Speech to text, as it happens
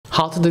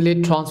How to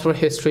delete transfer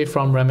history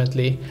from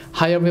Remitly.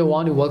 Hi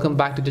everyone, welcome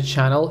back to the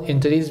channel. In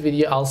today's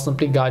video, I'll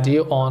simply guide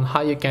you on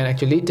how you can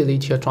actually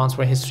delete your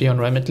transfer history on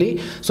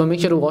Remitly. So make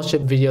sure to watch the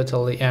video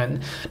till the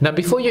end. Now,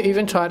 before you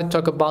even try to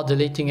talk about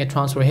deleting a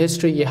transfer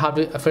history, you have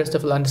to first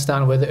of all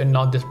understand whether or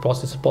not this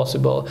process is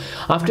possible.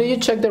 After you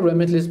check the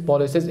Remitly's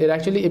policies, it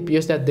actually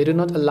appears that they do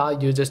not allow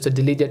users to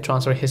delete their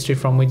transfer history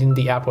from within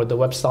the app or the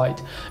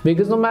website.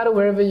 Because no matter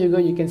wherever you go,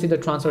 you can see the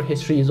transfer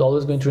history is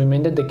always going to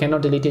remain there. They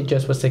cannot delete it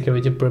just for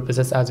security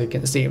purposes, as you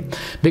can see,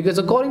 because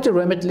according to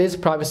Remitly's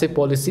privacy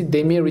policy,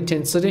 they may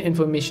retain certain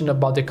information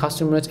about their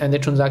customers and their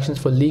transactions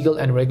for legal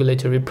and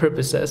regulatory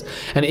purposes,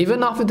 and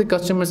even after the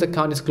customer's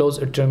account is closed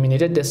or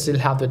terminated, they still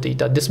have the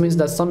data. This means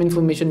that some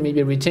information may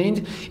be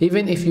retained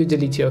even if you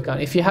delete your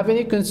account. If you have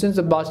any concerns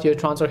about your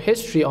transfer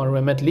history on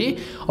Remitly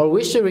or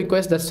wish to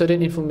request that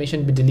certain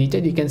information be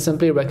deleted, you can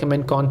simply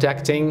recommend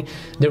contacting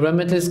the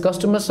Remitly's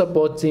customer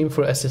support team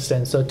for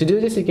assistance. So to do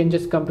this, you can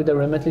just come to the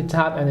Remitly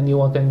tab and then you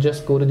can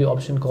just go to the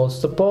option called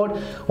support.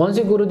 Once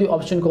you go to the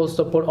option called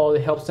support or the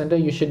help center,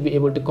 you should be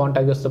able to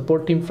contact the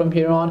support team from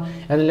here on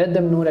and let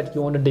them know that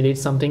you want to delete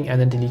something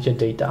and then delete your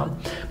data.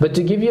 But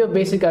to give you a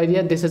basic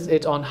idea, this is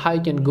it on how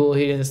you can go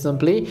ahead and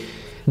simply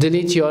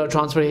delete your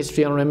transfer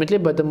history on Remitly.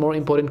 But the more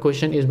important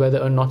question is whether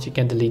or not you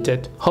can delete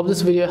it. Hope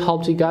this video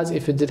helped you guys.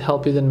 If it did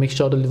help you, then make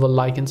sure to leave a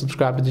like and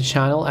subscribe to the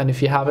channel, and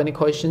if you have any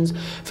questions,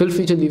 feel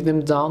free to leave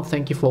them down.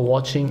 Thank you for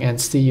watching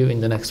and see you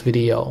in the next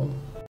video.